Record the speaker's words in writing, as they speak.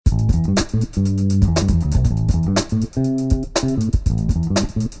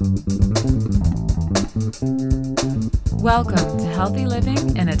Welcome to Healthy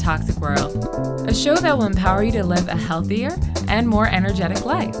Living in a Toxic World, a show that will empower you to live a healthier and more energetic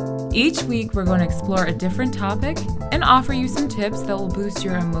life. Each week, we're going to explore a different topic and offer you some tips that will boost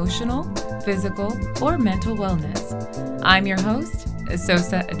your emotional, physical, or mental wellness. I'm your host,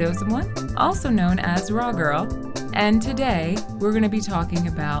 Asosa Adosamwan, also known as Raw Girl, and today we're going to be talking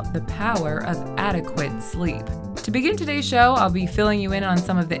about the power of adequate sleep. To begin today's show, I'll be filling you in on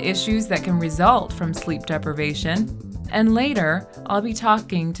some of the issues that can result from sleep deprivation. And later, I'll be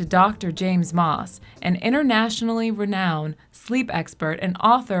talking to Dr. James Moss, an internationally renowned sleep expert and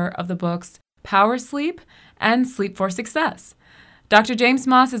author of the books Power Sleep and Sleep for Success. Dr. James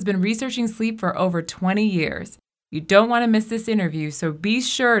Moss has been researching sleep for over 20 years. You don't want to miss this interview, so be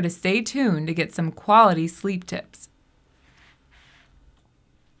sure to stay tuned to get some quality sleep tips.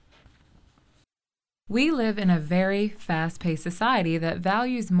 We live in a very fast-paced society that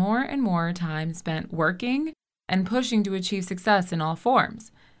values more and more time spent working and pushing to achieve success in all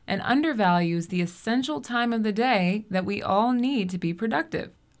forms, and undervalues the essential time of the day that we all need to be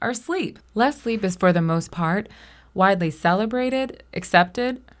productive, our sleep. Less sleep is, for the most part, widely celebrated,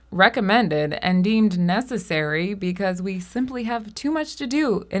 accepted, recommended, and deemed necessary because we simply have too much to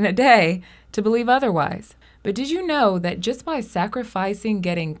do in a day to believe otherwise. But did you know that just by sacrificing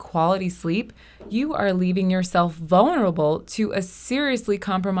getting quality sleep, you are leaving yourself vulnerable to a seriously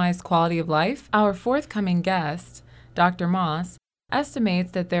compromised quality of life? Our forthcoming guest, Dr. Moss,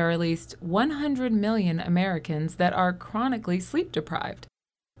 estimates that there are at least 100 million Americans that are chronically sleep deprived.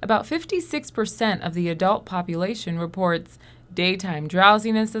 About 56% of the adult population reports daytime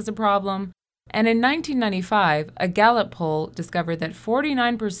drowsiness as a problem, and in 1995, a Gallup poll discovered that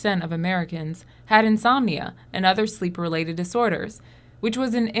 49% of Americans had insomnia and other sleep-related disorders, which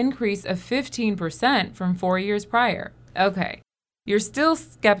was an increase of 15% from 4 years prior. Okay, you're still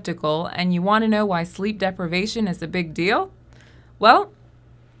skeptical and you want to know why sleep deprivation is a big deal? Well,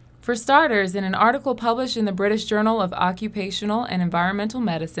 for starters, in an article published in the British Journal of Occupational and Environmental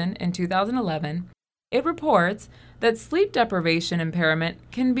Medicine in 2011, it reports that sleep deprivation impairment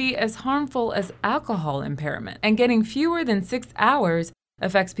can be as harmful as alcohol impairment, and getting fewer than 6 hours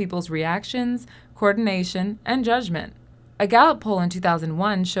affects people's reactions, coordination, and judgment. A Gallup poll in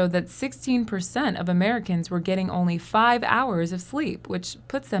 2001 showed that 16% of Americans were getting only 5 hours of sleep, which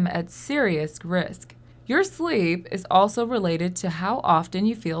puts them at serious risk. Your sleep is also related to how often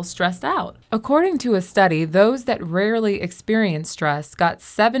you feel stressed out. According to a study, those that rarely experience stress got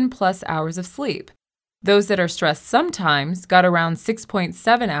 7+ hours of sleep. Those that are stressed sometimes got around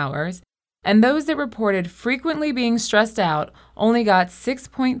 6.7 hours, and those that reported frequently being stressed out only got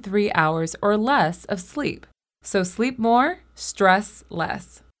 6.3 hours or less of sleep. So sleep more, stress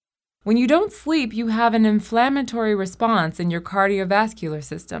less. When you don't sleep, you have an inflammatory response in your cardiovascular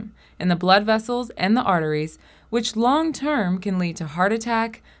system, in the blood vessels and the arteries, which long-term can lead to heart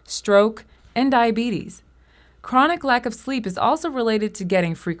attack, stroke, and diabetes. Chronic lack of sleep is also related to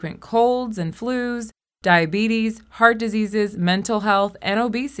getting frequent colds and flus, diabetes, heart diseases, mental health, and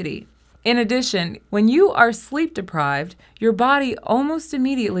obesity. In addition, when you are sleep deprived, your body almost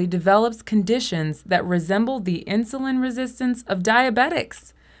immediately develops conditions that resemble the insulin resistance of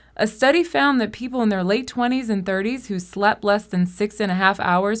diabetics. A study found that people in their late 20s and 30s who slept less than 6.5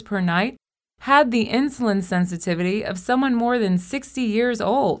 hours per night had the insulin sensitivity of someone more than 60 years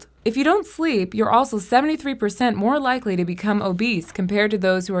old. If you don't sleep, you're also 73% more likely to become obese compared to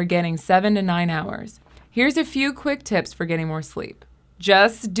those who are getting 7 to 9 hours. Here's a few quick tips for getting more sleep.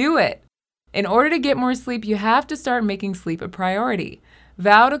 Just do it. In order to get more sleep, you have to start making sleep a priority.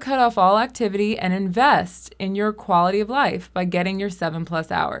 Vow to cut off all activity and invest in your quality of life by getting your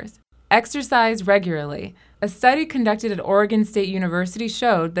 7+ hours. Exercise regularly. A study conducted at Oregon State University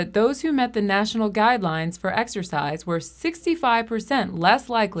showed that those who met the national guidelines for exercise were 65% less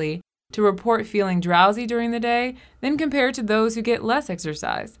likely to report feeling drowsy during the day than compared to those who get less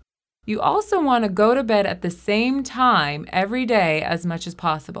exercise. You also want to go to bed at the same time every day as much as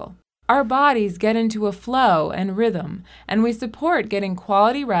possible. Our bodies get into a flow and rhythm, and we support getting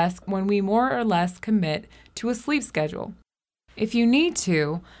quality rest when we more or less commit to a sleep schedule. If you need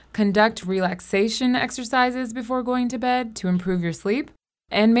to, conduct relaxation exercises before going to bed to improve your sleep,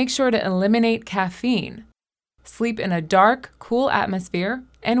 and make sure to eliminate caffeine. Sleep in a dark, cool atmosphere,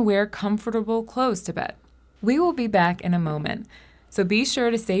 and wear comfortable clothes to bed. We will be back in a moment, so be sure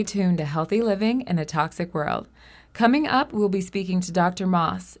to stay tuned to Healthy Living in a Toxic World. Coming up, we'll be speaking to Dr.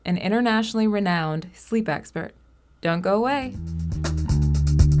 Moss, an internationally renowned sleep expert. Don't go away.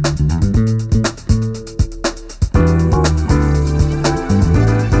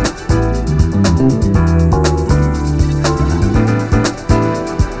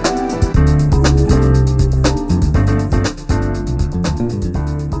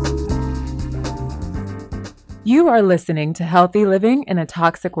 are listening to Healthy Living in a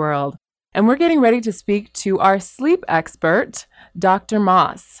Toxic World, and we're getting ready to speak to our sleep expert, Dr.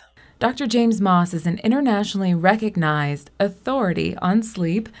 Moss. Dr. James Moss is an internationally recognized authority on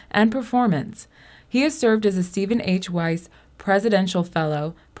sleep and performance. He has served as a Stephen H. Weiss Presidential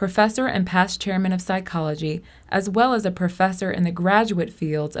Fellow, professor and past chairman of psychology, as well as a professor in the graduate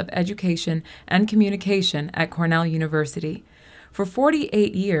fields of education and communication at Cornell University. For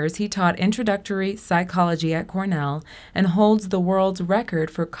 48 years, he taught introductory psychology at Cornell and holds the world's record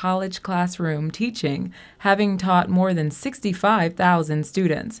for college classroom teaching, having taught more than 65,000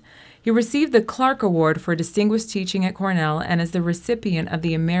 students. He received the Clark Award for Distinguished Teaching at Cornell and is the recipient of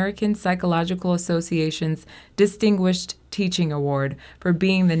the American Psychological Association's Distinguished Teaching Award for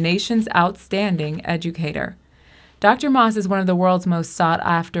being the nation's outstanding educator. Dr. Moss is one of the world's most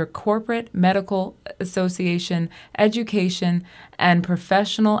sought-after corporate, medical association, education, and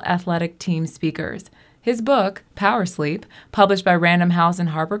professional athletic team speakers. His book, Power Sleep, published by Random House and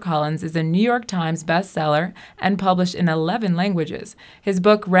HarperCollins, is a New York Times bestseller and published in 11 languages. His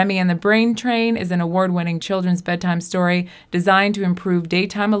book, Remy and the Brain Train, is an award-winning children's bedtime story designed to improve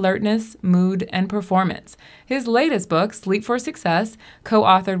daytime alertness, mood, and performance. His latest book, Sleep for Success,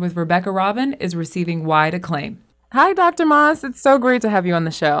 co-authored with Rebecca Robin, is receiving wide acclaim. Hi, Dr. Moss. It's so great to have you on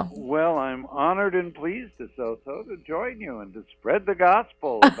the show. Well, I'm honored and pleased to join you and to spread the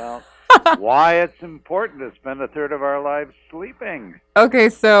gospel about why it's important to spend a third of our lives sleeping. Okay,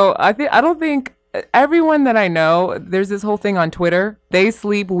 so I don't think everyone that I know, there's this whole thing on Twitter. They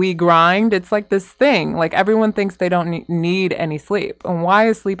sleep, we grind. It's like this thing. Like everyone thinks they don't need any sleep. And why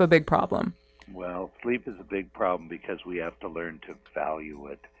is sleep a big problem? Well, sleep is a big problem because we have to learn to value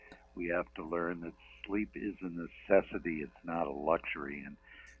it. We have to learn that sleep is a necessity. It's not a luxury. And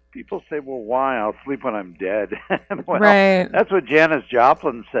people say, well, why? I'll sleep when I'm dead. Well, right. That's what Janis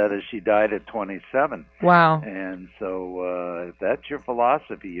Joplin said as she died at 27. Wow. And so if that's your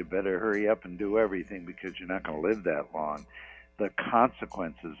philosophy, you better hurry up and do everything because you're not going to live that long. The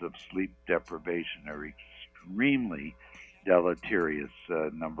consequences of sleep deprivation are extremely deleterious.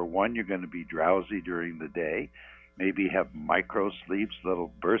 Number one, you're going to be drowsy during the day. Maybe have micro sleeps,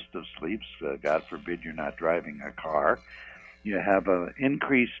 little bursts of sleeps. God forbid you're not driving a car. You have an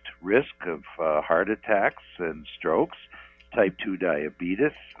increased risk of heart attacks and strokes, type 2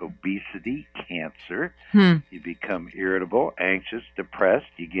 diabetes, obesity, cancer. You become irritable, anxious, depressed.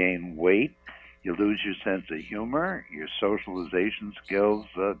 You gain weight. You lose your sense of humor. Your socialization skills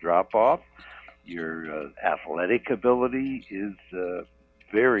drop off. Your athletic ability is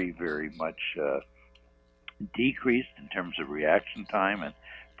very, very much decreased in terms of reaction time and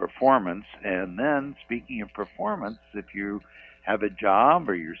performance. And then, speaking of performance, if you have a job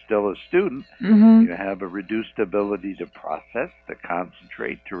or you're still a student, you have a reduced ability to process, to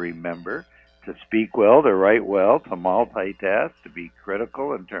concentrate, to remember, to speak well, to write well, to multitask, to be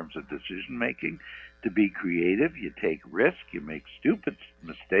critical in terms of decision making, to be creative. You take risks, you make stupid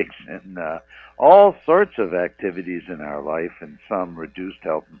mistakes in all sorts of activities in our life, and some reduced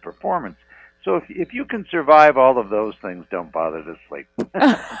health and performance. So if you can survive all of those things, don't bother to sleep.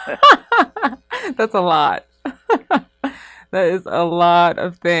 That's a lot. That is a lot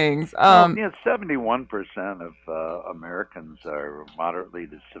of things. 71% of Americans are moderately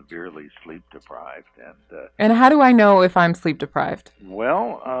to severely sleep deprived. And how do I know if I'm sleep deprived?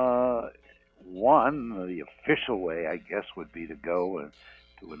 Well, one, the official way, I guess, would be to go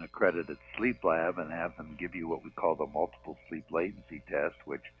to an accredited sleep lab and have them give you what we call the multiple sleep latency test,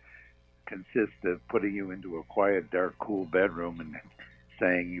 which consists of putting you into a quiet, dark, cool bedroom and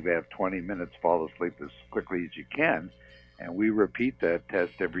saying you have 20 minutes, fall asleep as quickly as you can. And we repeat that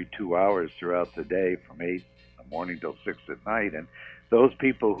test every 2 hours throughout the day from 8 in the morning till 6 at night. And those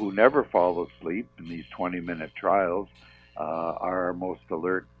people who never fall asleep in these 20-minute trials are our most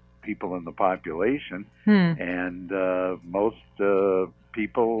alert people in the population. And most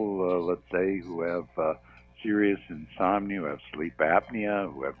people, let's say, who have serious insomnia, who have sleep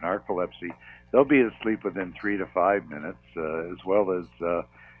apnea, who have narcolepsy, they'll be asleep within 3 to 5 minutes, as well as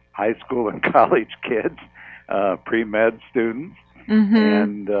high school and college kids, pre-med students,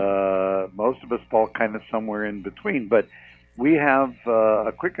 and most of us fall kind of somewhere in between. But we have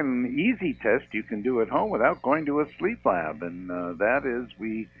a quick and easy test you can do at home without going to a sleep lab, and that is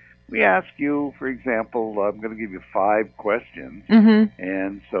we ask you, for example, I'm going to give you 5 questions,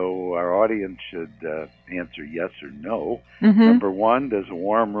 and so our audience should answer yes or no. Number 1, does a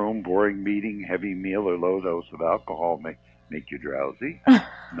warm room, boring meeting, heavy meal, or low dose of alcohol make you drowsy?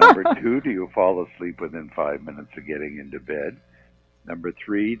 Number 2, do you fall asleep within 5 minutes of getting into bed? Number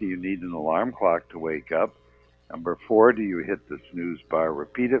 3, do you need an alarm clock to wake up? Number 4, do you hit the snooze bar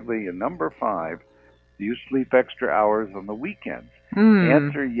repeatedly? And number 5, Do you sleep extra hours on the weekends? Mm.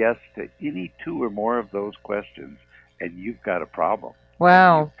 Answer yes to any two or more of those questions, and you've got a problem. And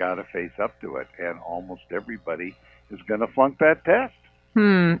Wow. you've got to face up to it. And almost everybody is going to flunk that test.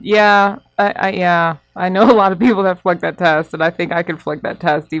 Yeah. Yeah. I know a lot of people that flunk that test, and I think I could flunk that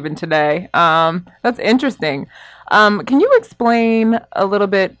test even today. That's interesting. Can you explain a little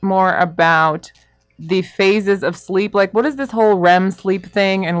bit more about the phases of sleep? Like, what is this whole REM sleep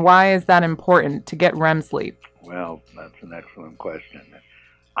thing, and why is that important to get REM sleep? Well, that's an excellent question.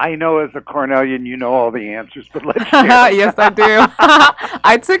 I know as a Cornellian you know all the answers, but let's share them. Yes, I do.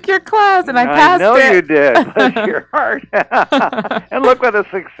 I took your class and I I passed know you it. did. Bless your heart. And look what a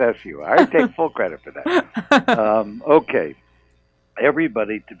success you are. I take full credit for that. Okay.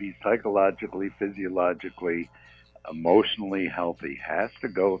 Everybody, to be psychologically, physiologically, emotionally healthy has to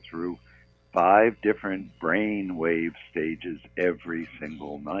go through 5 different brain wave stages every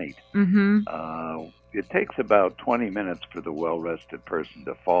single night. Mm-hmm. It takes about 20 minutes for the well rested person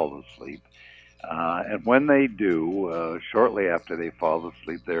to fall asleep. And when they do, shortly after they fall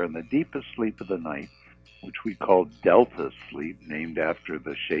asleep, they're in the deepest sleep of the night, which we call delta sleep, named after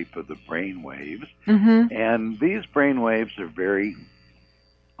the shape of the brain waves. Mm-hmm. And these brain waves are very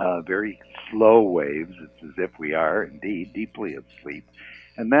slow waves. It's as if we are indeed deeply asleep.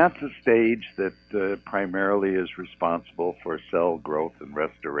 And that's a stage that primarily is responsible for cell growth and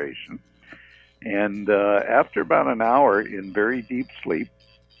restoration. And after about an hour in very deep sleep,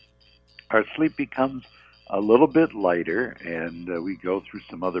 our sleep becomes a little bit lighter, and we go through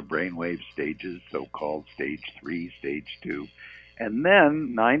some other brainwave stages, so-called stage 3, stage 2. And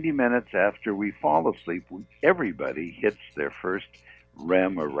then 90 minutes after we fall asleep, everybody hits their first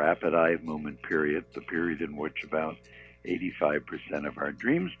REM, or rapid eye movement period, the period in which about 85% of our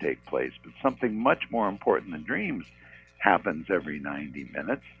dreams take place. But something much more important than dreams happens every 90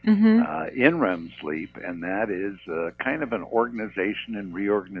 minutes Mm-hmm. in REM sleep, and that is kind of an organization and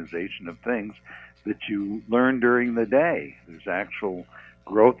reorganization of things that you learn during the day. There's actual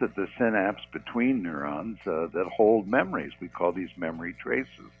growth at the synapse between neurons that hold memories. We call these memory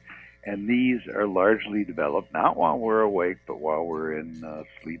traces. And these are largely developed not while we're awake, but while we're in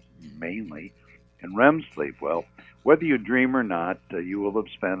sleep, mainly in REM sleep. Well, whether you dream or not, you will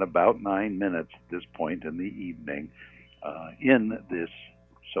have spent about 9 minutes at this point in the evening in this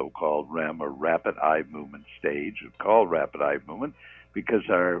so-called REM, or rapid eye movement stage. It's called rapid eye movement because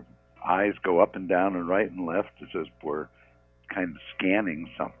our eyes go up and down and right and left as if we're kind of scanning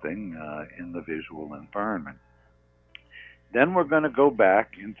something in the visual environment. Then we're going to go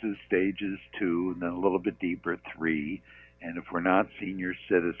back into stages 2, and then a little bit deeper 3. And if we're not senior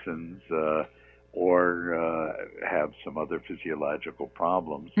citizens or have some other physiological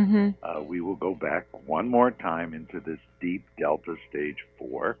problems, Mm-hmm. we will go back one more time into this deep delta stage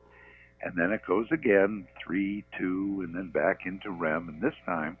 4. And then it goes again, 3, 2, and then back into REM. And this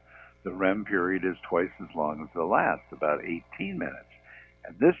time, the REM period is twice as long as the last, about 18 minutes.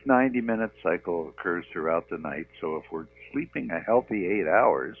 And this 90-minute cycle occurs throughout the night. So if we're sleeping a healthy 8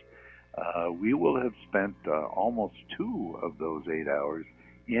 hours, we will have spent almost 2 of those 8 hours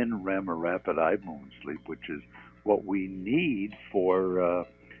in REM, or rapid eye movement sleep, which is what we need for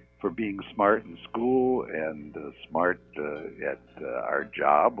being smart in school and smart at our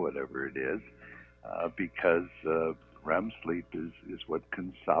job, whatever it is, because REM sleep is what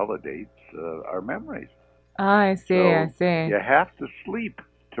consolidates our memories. I see. I So see. you have to sleep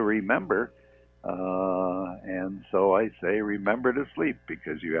to remember. And so I say, remember to sleep,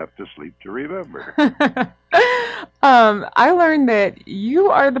 because you have to sleep to remember. I learned that you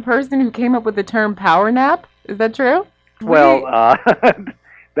are the person who came up with the term power nap. Is that true? Well, We.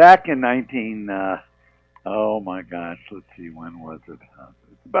 back in oh my gosh, let's see, when was it?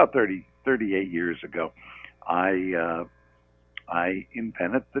 It's about 38 years ago. I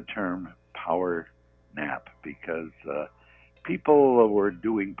invented the term power nap because people were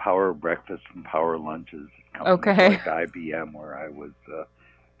doing power breakfasts and power lunches at companies Okay. like IBM, where I was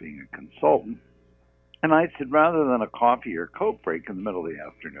being a consultant. And I said, rather than a coffee or Coke break in the middle of the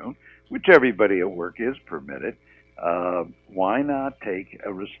afternoon, which everybody at work is permitted, why not take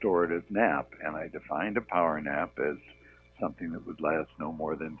a restorative nap? And I defined a power nap as something that would last no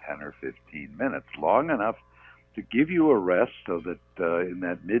more than 10 or 15 minutes, long enough to give you a rest so that in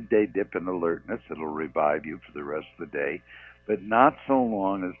that midday dip in alertness, it'll revive you for the rest of the day, but not so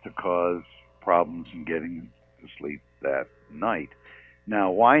long as to cause problems in getting to sleep that night.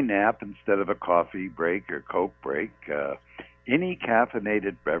 Now, why nap instead of a coffee break or Coke break? Any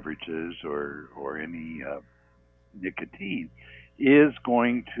caffeinated beverages or any nicotine is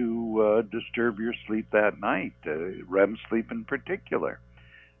going to disturb your sleep that night, REM sleep in particular.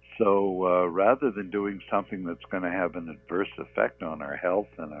 So rather than doing something that's going to have an adverse effect on our health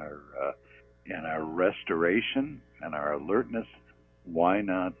and our restoration and our alertness, why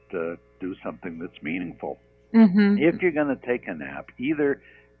not do something that's meaningful? Mm-hmm. If you're going to take a nap, either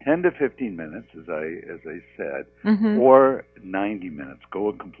 10 to 15 minutes, as I said, Mm-hmm. or 90 minutes. Go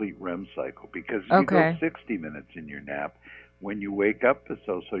a complete REM cycle, because if Okay. you go 60 minutes in your nap, when you wake up,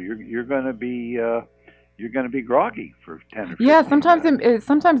 so you're going to be groggy for 10 or 15 Yeah, sometimes minutes.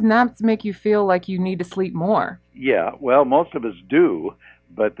 sometimes naps make you feel like you need to sleep more. Yeah, well, most of us do,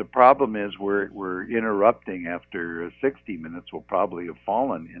 but the problem is we're interrupting after 60 minutes. We'll probably have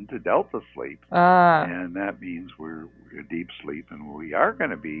fallen into delta sleep, Ah. and that means we're deep sleep, and we are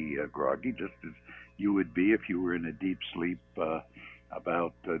going to be groggy, just as you would be if you were in a deep sleep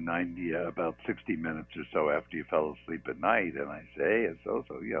about 60 minutes or so after you fell asleep at night. And I say, hey, so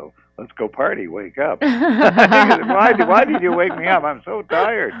let's go party, wake up. Why did you wake me up? I'm so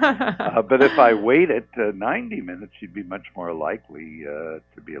tired. But if I waited 90 minutes, you'd be much more likely to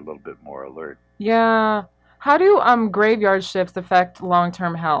be a little bit more alert. Yeah. How do graveyard shifts affect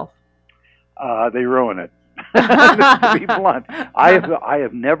long-term health? They ruin it. To be blunt, I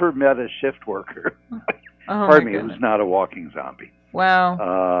have never met a shift worker. Oh, Pardon my me, goodness. who's not a walking zombie.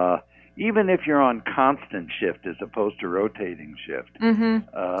 Wow. Even if you're on constant shift as opposed to rotating shift, Mm-hmm.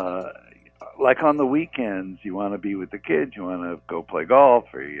 like on the weekends, you want to be with the kids, you want to go play golf,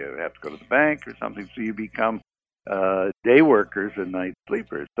 or you have to go to the bank or something, so you become day workers and night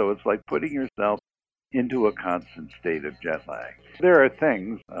sleepers. So it's like putting yourself into a constant state of jet lag. There are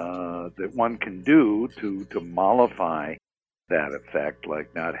things that one can do to mollify that effect,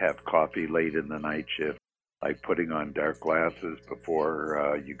 like not have coffee late in the night shift, like putting on dark glasses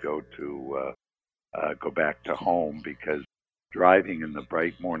before you go back to home, because driving in the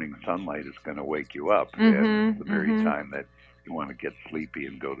bright morning sunlight is going to wake you up. Mm-hmm. And it's the very Mm-hmm. time that you want to get sleepy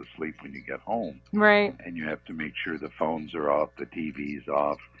and go to sleep when you get home. Right. And you have to make sure the phones are off, the TV's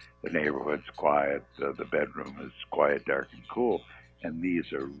off, the neighborhood's quiet, the bedroom is quiet, dark, and cool. And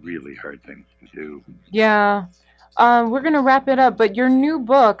these are really hard things to do. Yeah. We're going to wrap it up, but your new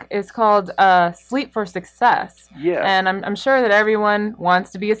book is called Sleep for Success. Yes. And I'm sure that everyone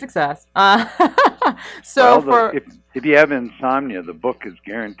wants to be a success. So well, if you have insomnia, the book is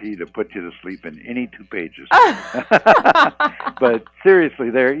guaranteed to put you to sleep in any 2 pages. But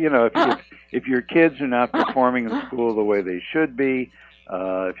seriously, if your kids are not performing in school the way they should be,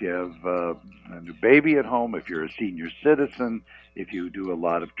 if you have a new baby at home, if you're a senior citizen, if you do a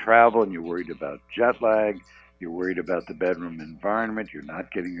lot of travel and you're worried about jet lag, you're worried about the bedroom environment, you're not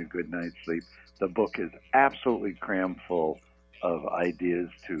getting a good night's sleep, the book is absolutely crammed full of ideas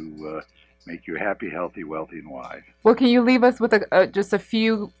to make you happy, healthy, wealthy, and wise. Well, can you leave us with just a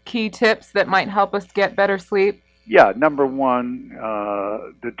few key tips that might help us get better sleep? Yeah, number one,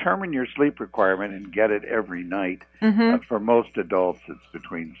 determine your sleep requirement and get it every night. Mm-hmm. For most adults, it's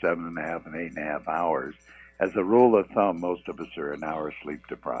between 7.5 and 8.5 hours. As a rule of thumb, most of us are an hour sleep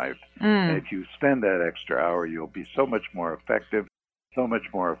deprived. And if you spend that extra hour, you'll be so much more effective, so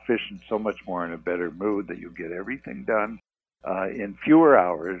much more efficient, so much more in a better mood that you'll get everything done in fewer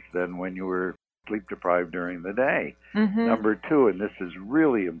hours than when you were sleep deprived during the day. Mm-hmm. Number two, and this is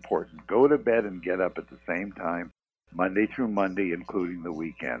really important, go to bed and get up at the same time, Monday through Monday, including the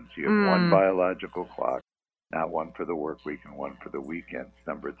weekends. You have one biological clock, not one for the work week and one for the weekends.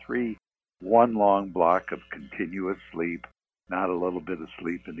 Number three, one long block of continuous sleep, not a little bit of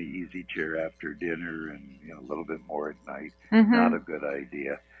sleep in the easy chair after dinner and a little bit more at night. Mm-hmm. Not a good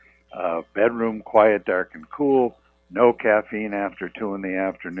idea. Bedroom quiet, dark, and cool. No caffeine after 2 in the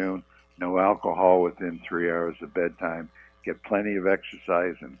afternoon. No alcohol within 3 hours of bedtime. Get plenty of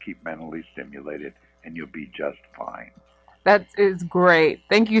exercise and keep mentally stimulated, and you'll be just fine. That is great.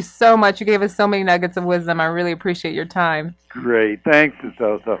 Thank you so much. You gave us so many nuggets of wisdom. I really appreciate your time. Great. Thanks,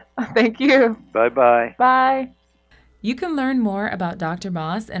 Isosa. Thank you. Bye-bye. Bye. You can learn more about Dr.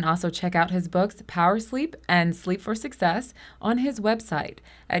 Moss and also check out his books, Power Sleep and Sleep for Success, on his website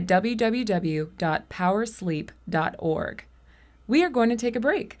at www.powersleep.org. We are going to take a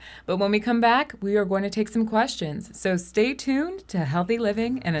break, but when we come back, we are going to take some questions. So stay tuned to Healthy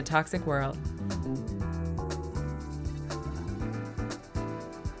Living in a Toxic World.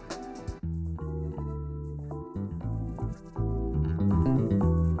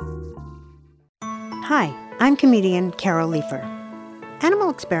 Hi, I'm comedian Carol Leifer. Animal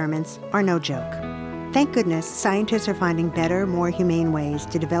experiments are no joke. Thank goodness scientists are finding better, more humane ways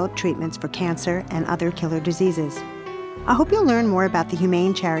to develop treatments for cancer and other killer diseases. I hope you'll learn more about the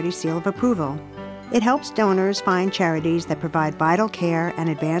Humane Charity Seal of Approval. It helps donors find charities that provide vital care and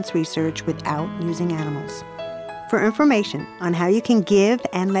advanced research without using animals. For information on how you can give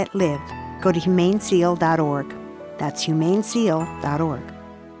and let live, go to humaneseal.org. That's humaneseal.org.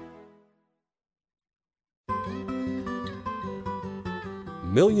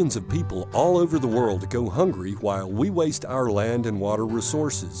 Millions of people all over the world go hungry while we waste our land and water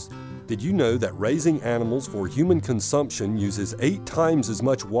resources. Did you know that raising animals for human consumption uses 8 times as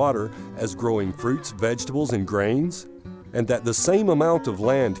much water as growing fruits, vegetables, and grains? And that the same amount of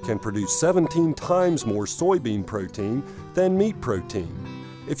land can produce 17 times more soybean protein than meat protein?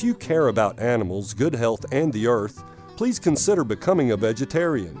 If you care about animals, good health, and the earth, please consider becoming a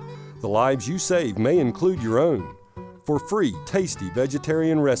vegetarian. The lives you save may include your own. For free, tasty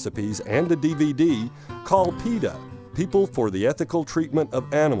vegetarian recipes and a DVD, call PETA, People for the Ethical Treatment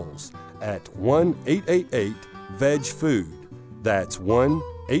of Animals, at 1-888-VEG-FOOD. That's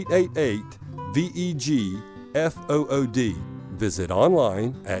 1-888-VEG-FOOD. Visit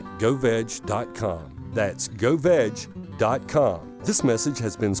online at goveg.com. That's goveg.com. This message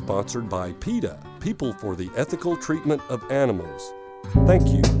has been sponsored by PETA, People for the Ethical Treatment of Animals. Thank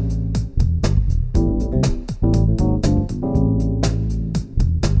you.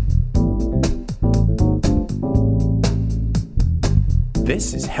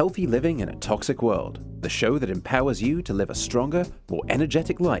 This is Healthy Living in a Toxic World, the show that empowers you to live a stronger, more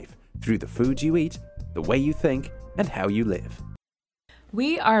energetic life through the foods you eat, the way you think, and how you live.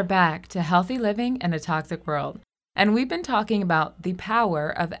 We are back to Healthy Living in a Toxic World, and we've been talking about the power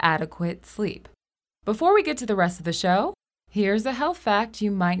of adequate sleep. Before we get to the rest of the show, here's a health fact you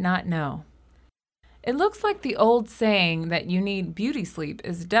might not know. It looks like the old saying that you need beauty sleep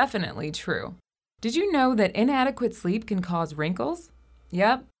is definitely true. Did you know that inadequate sleep can cause wrinkles?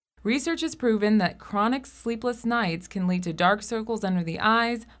 Yep. Research has proven that chronic sleepless nights can lead to dark circles under the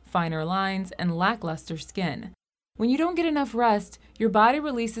eyes, finer lines, and lackluster skin. When you don't get enough rest, your body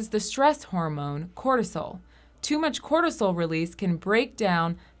releases the stress hormone, cortisol. Too much cortisol release can break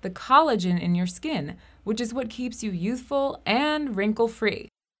down the collagen in your skin, which is what keeps you youthful and wrinkle-free.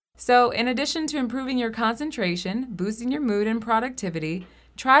 So, in addition to improving your concentration, boosting your mood and productivity,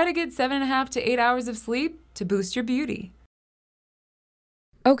 try to get 7.5 to 8 hours of sleep to boost your beauty.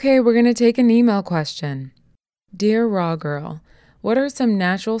 Okay, we're going to take an email question. Dear Raw Girl, what are some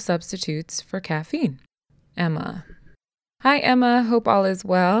natural substitutes for caffeine? Emma. Hi, Emma. Hope all is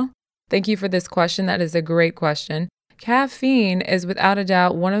well. Thank you for this question. That is a great question. Caffeine is without a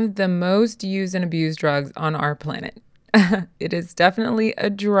doubt one of the most used and abused drugs on our planet. It is definitely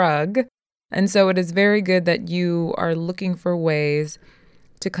a drug, and so it is very good that you are looking for ways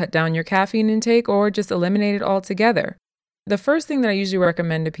to cut down your caffeine intake or just eliminate it altogether. The first thing that I usually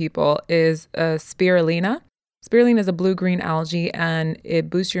recommend to people is spirulina. Spirulina is a blue-green algae, and it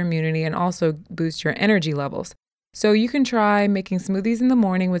boosts your immunity and also boosts your energy levels. So you can try making smoothies in the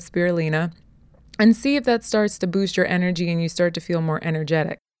morning with spirulina and see if that starts to boost your energy and you start to feel more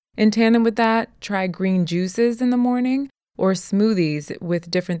energetic. In tandem with that, try green juices in the morning or smoothies with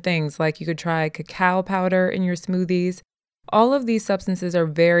different things. Like you could try cacao powder in your smoothies. All of these substances are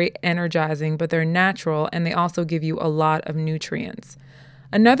very energizing, but they're natural and they also give you a lot of nutrients.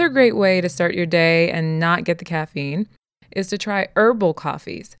 Another great way to start your day and not get the caffeine is to try herbal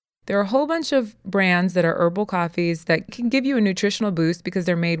coffees. There are a whole bunch of brands that are herbal coffees that can give you a nutritional boost because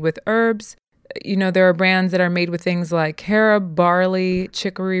they're made with herbs. You know, there are brands that are made with things like carob, barley,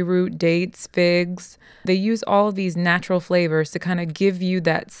 chicory root, dates, figs. They use all of these natural flavors to kind of give you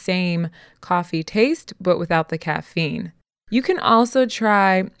that same coffee taste, but without the caffeine. You can also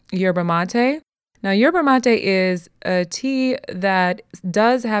try yerba mate. Now, yerba mate is a tea that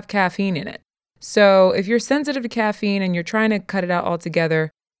does have caffeine in it. So if you're sensitive to caffeine and you're trying to cut it out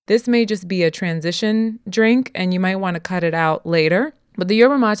altogether, this may just be a transition drink and you might want to cut it out later. But the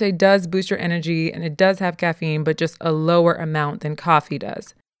yerba mate does boost your energy and it does have caffeine, but just a lower amount than coffee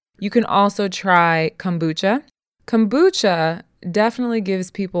does. You can also try kombucha. Kombucha definitely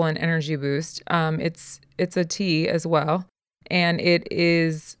gives people an energy boost. It's a tea as well. And it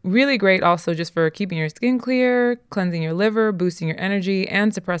is really great also just for keeping your skin clear, cleansing your liver, boosting your energy,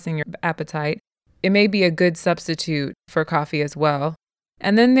 and suppressing your appetite. It may be a good substitute for coffee as well.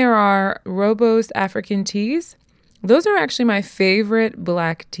 And then there are Robusta African teas. Those are actually my favorite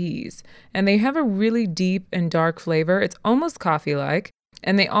black teas. And they have a really deep and dark flavor. It's almost coffee-like.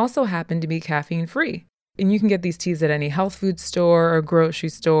 And they also happen to be caffeine-free. And you can get these teas at any health food store or grocery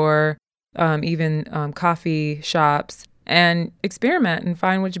store, even coffee shops. And experiment and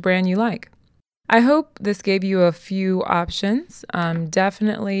find which brand you like. I hope this gave you a few options.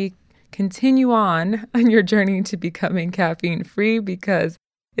 Definitely continue on your journey to becoming caffeine-free because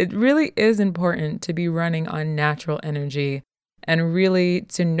it really is important to be running on natural energy and really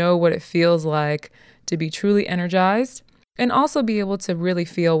to know what it feels like to be truly energized and also be able to really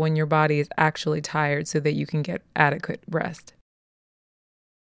feel when your body is actually tired so that you can get adequate rest.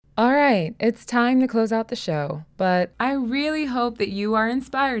 All right, it's time to close out the show, but I really hope that you are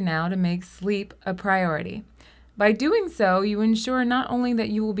inspired now to make sleep a priority. By doing so, you ensure not only that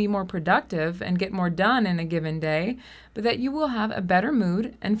you will be more productive and get more done in a given day, but that you will have a better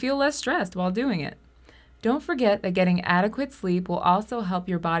mood and feel less stressed while doing it. Don't forget that getting adequate sleep will also help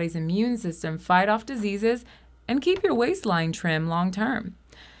your body's immune system fight off diseases and keep your waistline trim long term.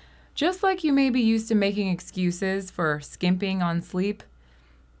 Just like you may be used to making excuses for skimping on sleep,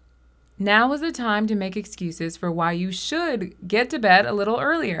 now is the time to make excuses for why you should get to bed a little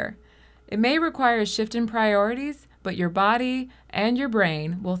earlier. It may require a shift in priorities, but your body and your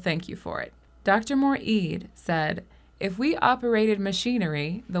brain will thank you for it. Dr. Moore-Eid said, "If we operated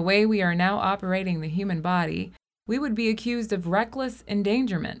machinery the way we are now operating the human body, we would be accused of reckless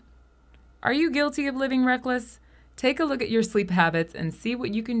endangerment." Are you guilty of living reckless? Take a look at your sleep habits and see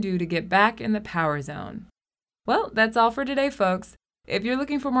what you can do to get back in the power zone. Well, that's all for today, folks. If you're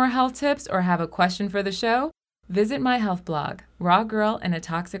looking for more health tips or have a question for the show, visit my health blog, Raw Girl in a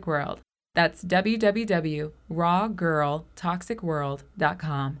Toxic World. That's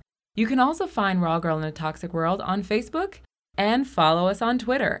www.rawgirltoxicworld.com. You can also find Raw Girl in a Toxic World on Facebook and follow us on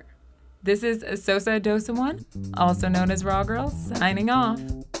Twitter. This is Sosa Dosawan, also known as Raw Girl, signing off.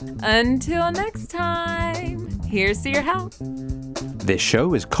 Until next time, here's to your health. This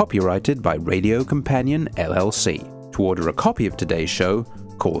show is copyrighted by Radio Companion LLC. To order a copy of today's show,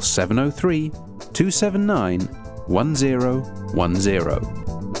 call 703-279-1010.